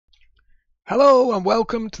Hello and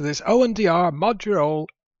welcome to this O&DR Modurol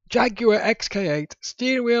Jaguar XK8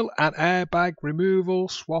 steering wheel and airbag removal,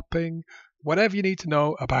 swapping, whatever you need to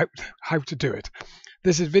know about how to do it.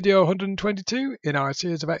 This is video 122 in our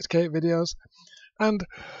series of XK8 videos, and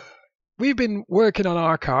we've been working on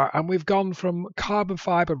our car and we've gone from carbon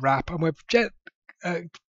fibre wrap and we've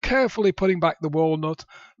carefully putting back the walnut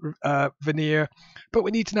veneer, but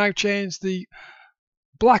we need to now change the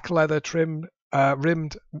black leather trim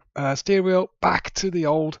rimmed steering wheel back to the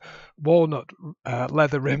old walnut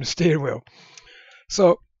leather rimmed steering wheel.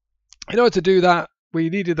 So in order to do that, we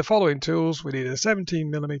needed the following tools. We needed a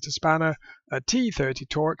 17mm spanner, a T30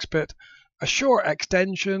 Torx bit, a short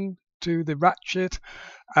extension to the ratchet,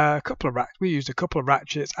 we used a couple of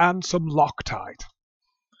ratchets and some Loctite.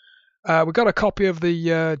 We got a copy of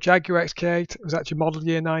the Jaguar XK8. It was actually model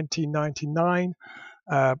year 1999,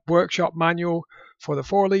 workshop manual for the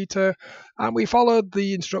 4-litre, and we followed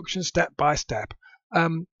the instructions step by step.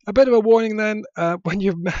 A bit of a warning then, when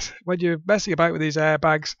you're messing about with these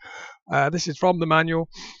airbags, this is from the manual.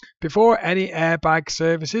 Before any airbag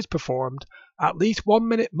service is performed, at least 1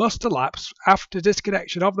 minute must elapse after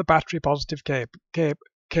disconnection of the battery positive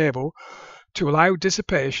cable to allow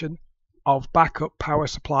dissipation of backup power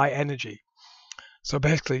supply energy. So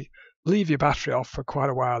basically, leave your battery off for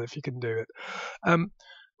quite a while if you can do it.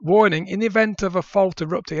 Warning, in the event of a fault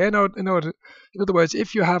erupting, in other words,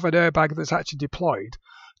 if you have an airbag that's actually deployed,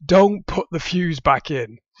 don't put the fuse back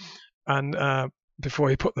in and before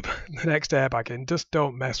you put the next airbag in. Just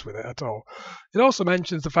don't mess with it at all. It also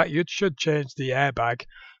mentions the fact you should change the airbag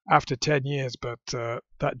after 10 years, but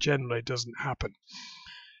that generally doesn't happen.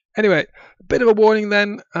 Anyway, a bit of a warning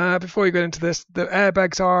then, before you get into this, the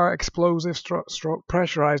airbags are explosive stroke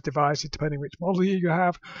pressurized devices depending which model you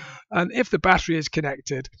have, and if the battery is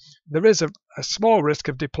connected, there is a small risk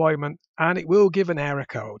of deployment and it will give an error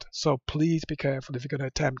code, so please be careful if you're going to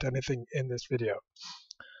attempt anything in this video.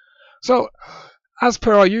 So, as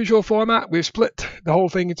per our usual format, we've split the whole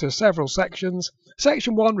thing into several sections.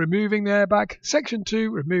 Section 1, removing the airbag. Section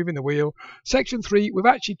 2, removing the wheel. Section 3, we're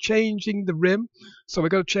actually changing the rim, so we're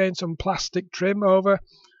going to change some plastic trim over.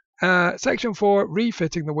 Section 4,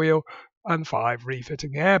 refitting the wheel. And 5,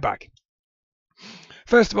 refitting the airbag.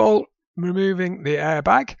 First of all, removing the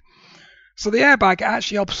airbag. So the airbag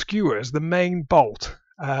actually obscures the main bolt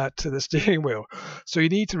to the steering wheel, so you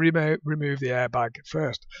need to remove the airbag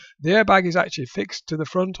first. The airbag is actually fixed to the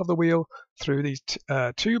front of the wheel through these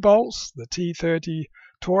two bolts, the T30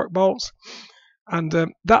 torque bolts, and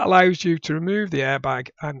that allows you to remove the airbag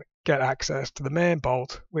and get access to the main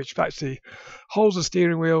bolt, which actually holds the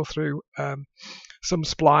steering wheel through some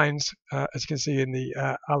splines, as you can see in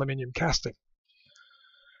the aluminium casting.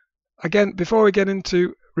 Again, before we get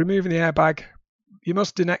into removing the airbag, you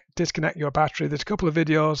must disconnect your battery. There's a couple of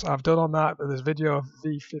videos I've done on that. There's a video of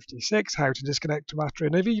V56, how to disconnect a battery,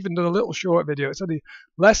 and I've even done a little short video. It's only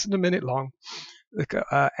less than a minute long, the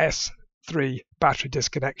S3 battery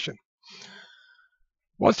disconnection.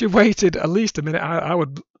 Once you've waited at least a minute, I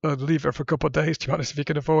would leave it for a couple of days, to be honest, if you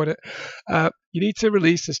can afford it. You need to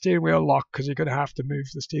release the steering wheel lock because you're going to have to move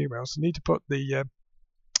the steering wheel. So you need to put the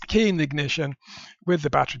key in the ignition with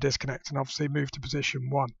the battery disconnect and obviously move to position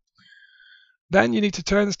 1. Then you need to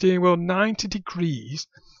turn the steering wheel 90 degrees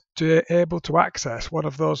to be able to access one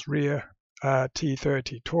of those rear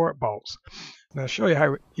T30 torque bolts. And I'll show you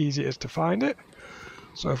how easy it is to find it.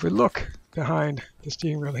 So if we look behind the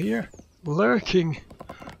steering wheel here, lurking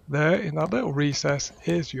there in that little recess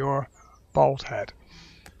is your bolt head.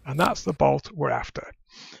 And that's the bolt we're after,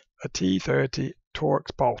 a T30 Torx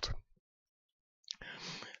bolt.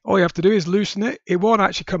 All you have to do is loosen it. It won't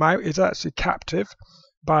actually come out. It's actually captive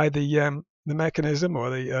by the mechanism or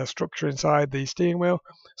the structure inside the steering wheel.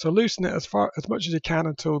 So loosen it as much as you can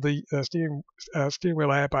until the steering wheel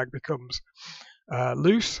airbag becomes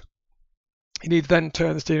loose. You need to then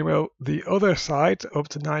turn the steering wheel the other side up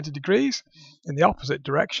to 90 degrees in the opposite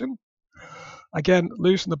direction. Again,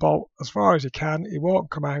 loosen the bolt as far as you can. It won't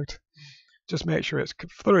come out. Just make sure it's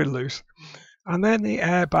thoroughly loose. And then the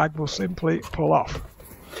airbag will simply pull off,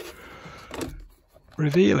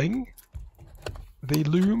 revealing the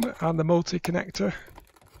loom and the multi-connector.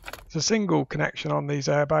 It's a single connection on these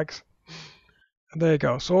airbags. And there you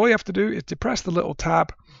go. So all you have to do is depress the little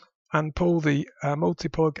tab and pull the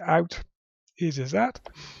multi-plug out. Easy as that.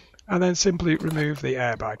 And then simply remove the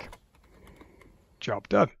airbag. Job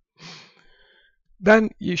done.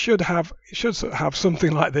 Then you should have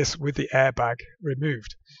something like this with the airbag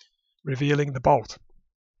removed, revealing the bolt.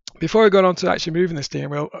 Before we go on to actually moving the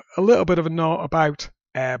steering wheel, a little bit of a note about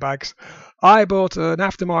airbags. I bought an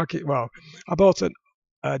aftermarket, I bought an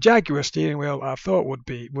Jaguar steering wheel I thought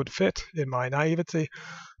would fit in my naivety,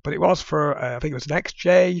 but it was for I think it was an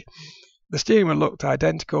XJ. The steering wheel looked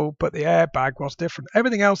identical, but the airbag was different.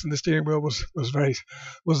 Everything else in the steering wheel was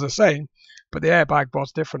the same, but the airbag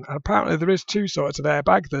was different. And apparently there is two sorts of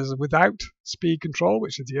airbag. There's without speed control,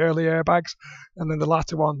 which is the early airbags, and then the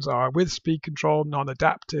latter ones are with speed control,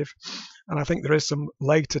 non-adaptive. And I think there is some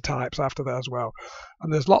later types after that as well.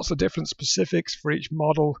 And there's lots of different specifics for each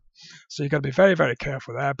model, so you've got to be very, very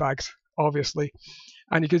careful with airbags, obviously.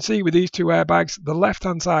 And you can see with these two airbags, the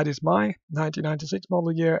left-hand side is my 1996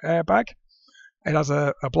 model year airbag. It has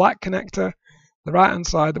a black connector. The right-hand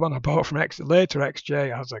side, the one I bought from later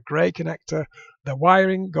XJ, has a grey connector. The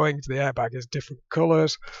wiring going to the airbag is different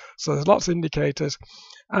colours, so there's lots of indicators.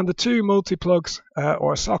 And the two multi-plugs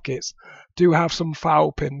or sockets do have some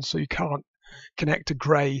foul pins, so you can't connect a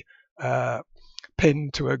grey pin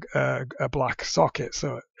to a black socket.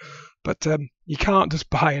 But you can't just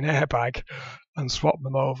buy an airbag and swap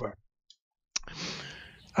them over.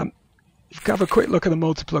 You can have a quick look at the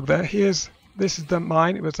multi-plug there. This is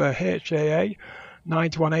mine. It was a HAA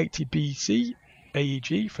 9180 BC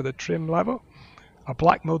AEG for the trim level, a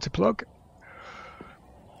black multi-plug.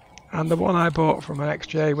 And the one I bought from an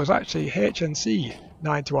XJ was actually HNC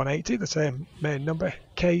 9180, the same main number,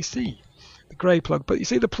 KC, the grey plug. But you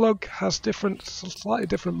see the plug has slightly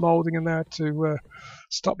different moulding in there to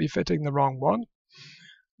stop you fitting the wrong one.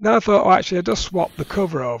 Then I thought, oh, actually, I just swapped the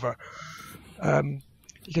cover over.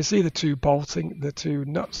 You can see the two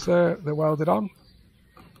nuts there, they're welded on,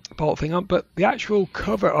 bolting on, but the actual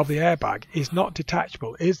cover of the airbag is not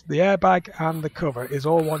detachable. The airbag and the cover is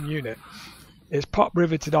all one unit. It's pop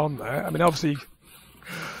riveted on there. I mean, obviously,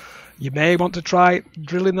 you may want to try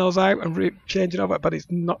drilling those out and changing over, but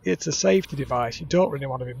it's a safety device. You don't really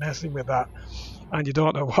want to be messing with that, and you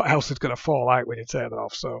don't know what else is going to fall out when you take it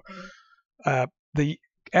off. So the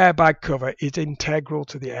airbag cover is integral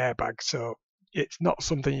to the airbag, so it's not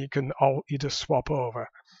something you just swap over.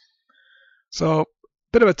 So,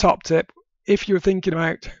 bit of a top tip: if you're thinking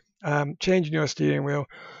about changing your steering wheel,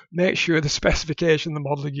 make sure the specification, the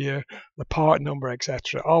model year, the part number,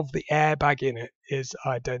 etc. of the airbag in it is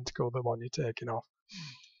identical to the one you're taking off.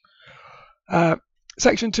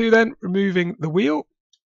 Section 2 then, removing the wheel.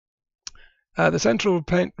 The central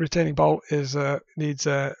retaining bolt needs a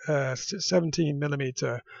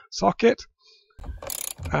 17mm socket.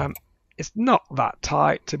 It's not that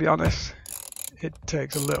tight, to be honest. It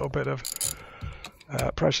takes a little bit of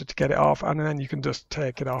pressure to get it off, and then you can just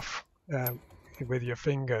take it off with your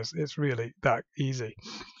fingers. It's really that easy.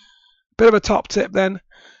 Bit of a top tip then.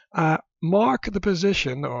 Mark the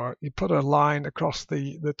position, or you put a line across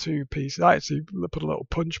the two pieces. I actually put a little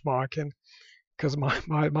punch mark in, because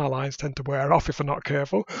my lines tend to wear off if I'm not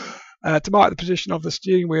careful. To mark the position of the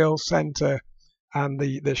steering wheel center and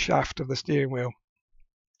the shaft of the steering wheel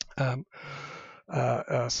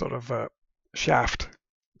shaft,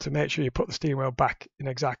 to make sure you put the steering wheel back in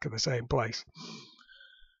exactly the same place.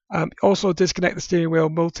 Also disconnect the steering wheel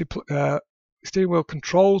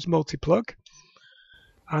controls multi-plug,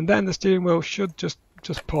 and then the steering wheel should just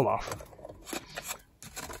pull off.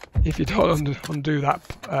 If you don't undo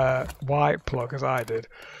that white plug as I did,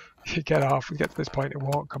 you get to this point, it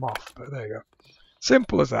won't come off. But there you go.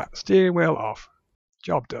 Simple as that. Steering wheel off.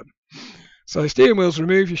 Job done. So the steering wheel's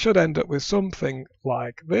removed. You should end up with something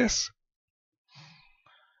like this.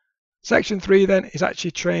 Section 3 then is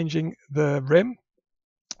actually changing the rim.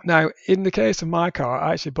 Now, in the case of my car,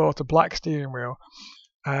 I actually bought a black steering wheel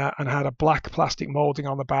and had a black plastic moulding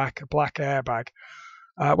on the back, a black airbag.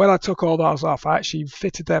 When I took all those off, I actually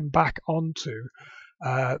fitted them back onto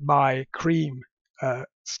my cream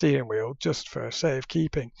steering wheel just for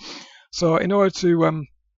safekeeping. So in order to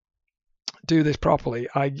do this properly,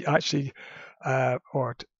 I actually,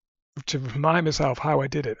 or to remind myself how I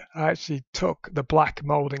did it, I actually took the black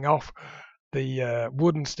moulding off the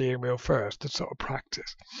wooden steering wheel first to sort of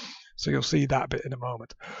practice. So you'll see that bit in a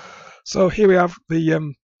moment. So here we have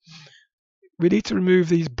we need to remove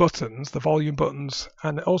these buttons, the volume buttons,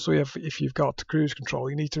 and also if you've got cruise control,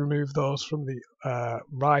 you need to remove those from the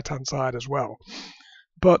right hand side as well.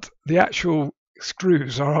 But the actual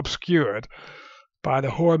screws are obscured by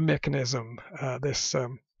the horn mechanism, this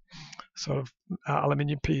sort of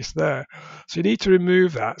aluminium piece there. So you need to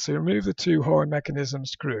remove that. So you remove the two horn mechanism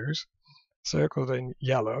screws circled in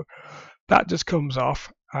yellow. That just comes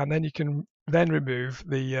off, and then you can then remove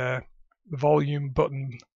the volume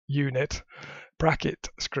button unit bracket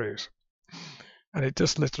screws, and it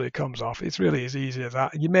just literally comes off. It's really as easy as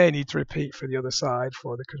that. You may need to repeat for the other side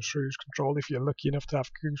for the cruise control if you're lucky enough to have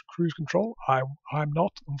cruise control. I'm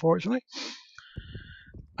not, unfortunately.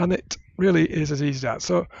 And it really is as easy as that.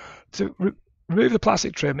 So to remove the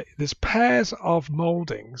plastic trim, there's pairs of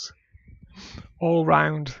mouldings all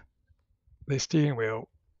round the steering wheel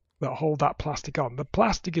that hold that plastic on. The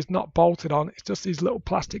plastic is not bolted on, it's just these little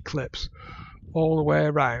plastic clips all the way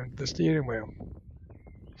around the steering wheel.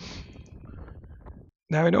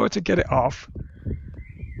 Now in order to get it off,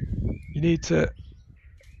 you need to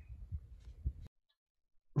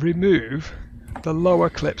remove the lower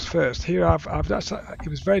clips first. Here it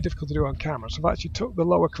was very difficult to do on camera, so I've actually took the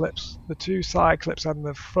lower clips, the two side clips and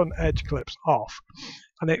the front edge clips off,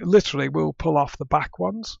 and it literally will pull off the back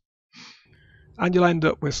ones, and you'll end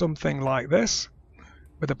up with something like this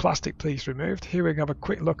with the plastic piece removed. Here we can have a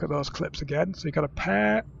quick look at those clips again. So you've got a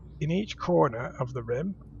pair in each corner of the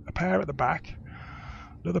rim, a pair at the back,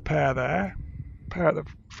 another pair there, a pair at the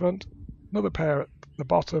front, another pair at the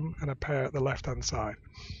bottom, and a pair at the left hand side.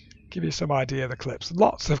 Give you some idea of the clips.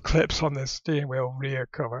 Lots of clips on this steering wheel rear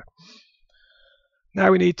cover.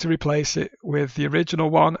 Now we need to replace it with the original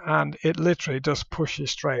one, and it literally just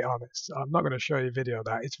pushes straight on. I'm not going to show you a video of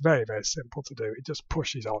that. It's very, very simple to do. It just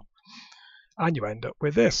pushes on. And you end up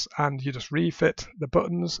with this, and you just refit the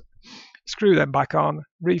buttons, screw them back on,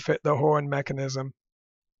 refit the horn mechanism.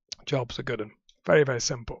 Jobs are good and very, very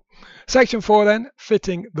simple. Section 4 then,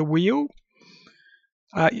 fitting the wheel.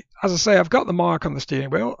 As I say, I've got the mark on the steering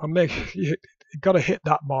wheel. You've got to hit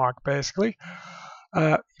that mark basically.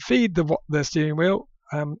 Feed the steering wheel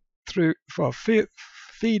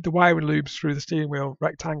feed the wiring loops through the steering wheel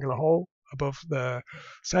rectangular hole above the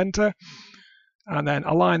center, and then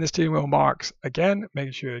align the steering wheel marks again,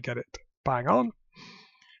 making sure you get it bang on.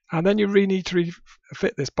 And then you really need to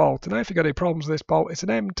refit this bolt. And now if you've got any problems with this bolt, it's an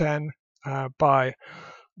M10 by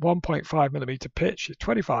 1.5mm pitch, it's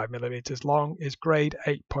 25mm long, is grade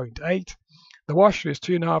 8.8. The washer is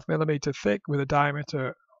 2.5mm thick with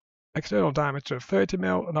a external diameter of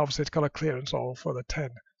 30mm, and obviously it's got a clearance hole for the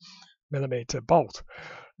 10mm bolt.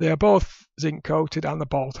 They are both zinc coated, and the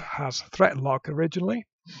bolt has thread lock originally.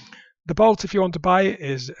 The bolt, if you want to buy it,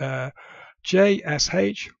 is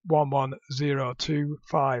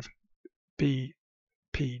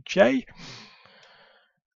JSH11025BPJ.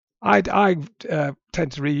 I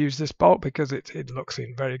tend to reuse this bolt because it looks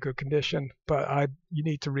in very good condition, but you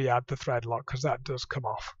need to re-add the thread lock because that does come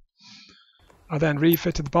off. I then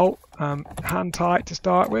refitted the bolt, hand tight to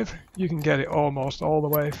start with. You can get it almost all the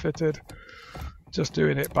way fitted just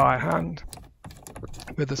doing it by hand.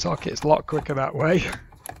 With the socket, it's a lot quicker that way.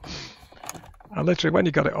 And literally when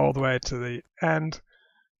you got it all the way to the end,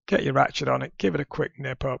 get your ratchet on it, give it a quick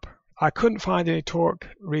nip up. I couldn't find any torque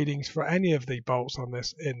readings for any of the bolts on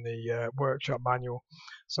this in the workshop manual,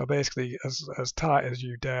 so basically as tight as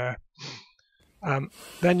you dare.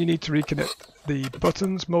 Then you need to reconnect the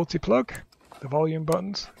buttons, multi-plug, the volume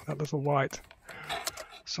buttons. That little white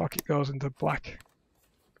socket goes into black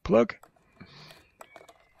plug,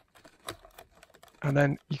 and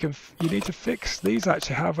then you need to fix these.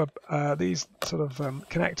 Actually have these sort of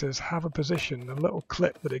connectors have a position, a little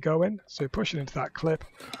clip that they go in, so you push it into that clip.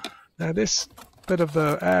 Now this bit of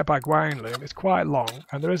the airbag wiring loom is quite long,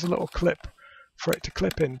 and there is a little clip for it to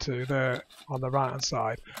clip into there on the right hand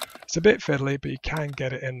side. It's a bit fiddly, but you can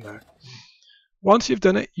get it in there. Once you've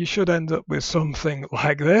done it, you should end up with something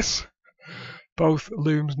like this. Both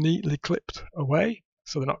looms neatly clipped away,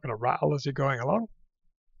 so they're not going to rattle as you're going along.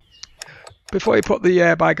 Before you put the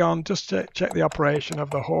airbag on, just check the operation of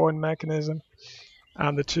the horn mechanism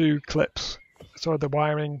and the two clips. So the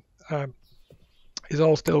wiring is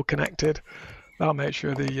all still connected. That'll make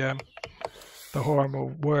sure the horn will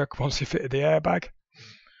work once you fitted the airbag.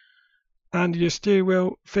 And your steering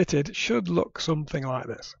wheel fitted should look something like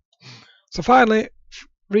this. So finally,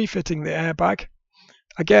 refitting the airbag.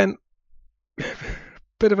 Again,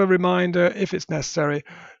 bit of a reminder, if it's necessary,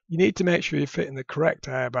 you need to make sure you're fitting the correct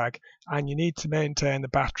airbag, and you need to maintain the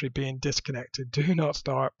battery being disconnected. Do not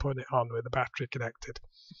start putting it on with the battery connected.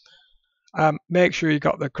 Make sure you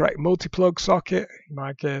got the correct multi-plug socket, in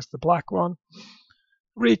my case the black one.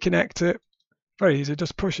 Reconnect it, very easy,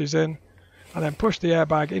 just pushes in, and then push the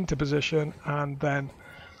airbag into position, and then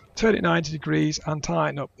turn it 90 degrees and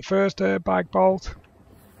tighten up the first airbag bolt.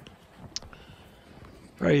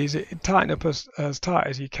 Very easy, tighten up as tight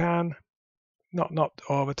as you can, not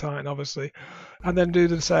over tighten obviously, and then do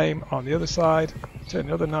the same on the other side. Turn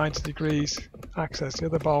the other 90 degrees, access the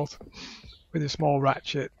other bolt with a small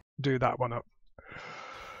ratchet, do that one up.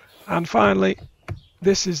 And finally,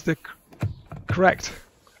 this is the correct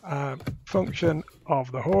function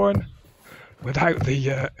of the horn without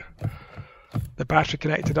the battery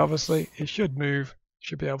connected. Obviously it should move,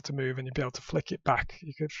 should be able to move, and you'll be able to flick it back.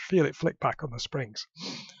 You could feel it flick back on the springs.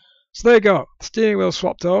 So there you go, steering wheel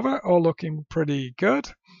swapped over, all looking pretty good.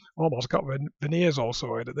 Almost got veneers all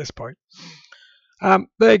sorted at this point.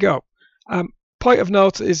 There you go. Point of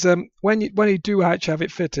note is when you do actually have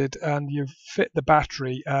it fitted and you fit the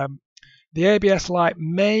battery, the ABS light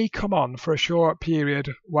may come on for a short period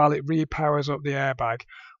while it repowers up the airbag.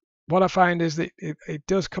 What I find is that it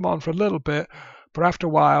does come on for a little bit, but after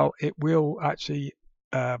a while it will actually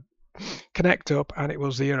connect up and it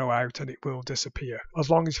will zero out and it will disappear as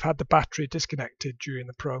long as you've had the battery disconnected during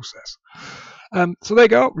the process. So there you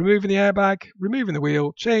go, removing the airbag, removing the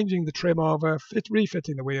wheel, changing the trim over,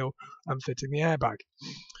 refitting the wheel and fitting the airbag.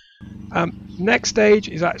 Next stage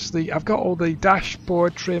is actually, I've got all the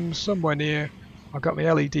dashboard trims somewhere near. I've got my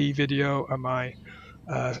LED video and my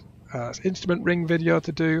instrument ring video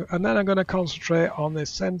to do, and then I'm going to concentrate on this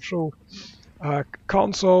central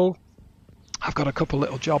console. I've got a couple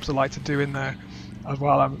little jobs I like to do in there as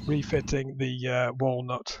well. I'm refitting the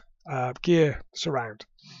walnut gear surround.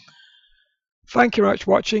 Thank you very much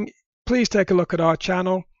for watching. Please take a look at our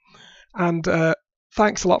channel, and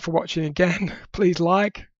thanks a lot for watching again. Please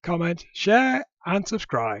like, comment, share and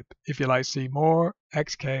subscribe if you'd like to see more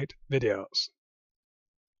XK8 videos.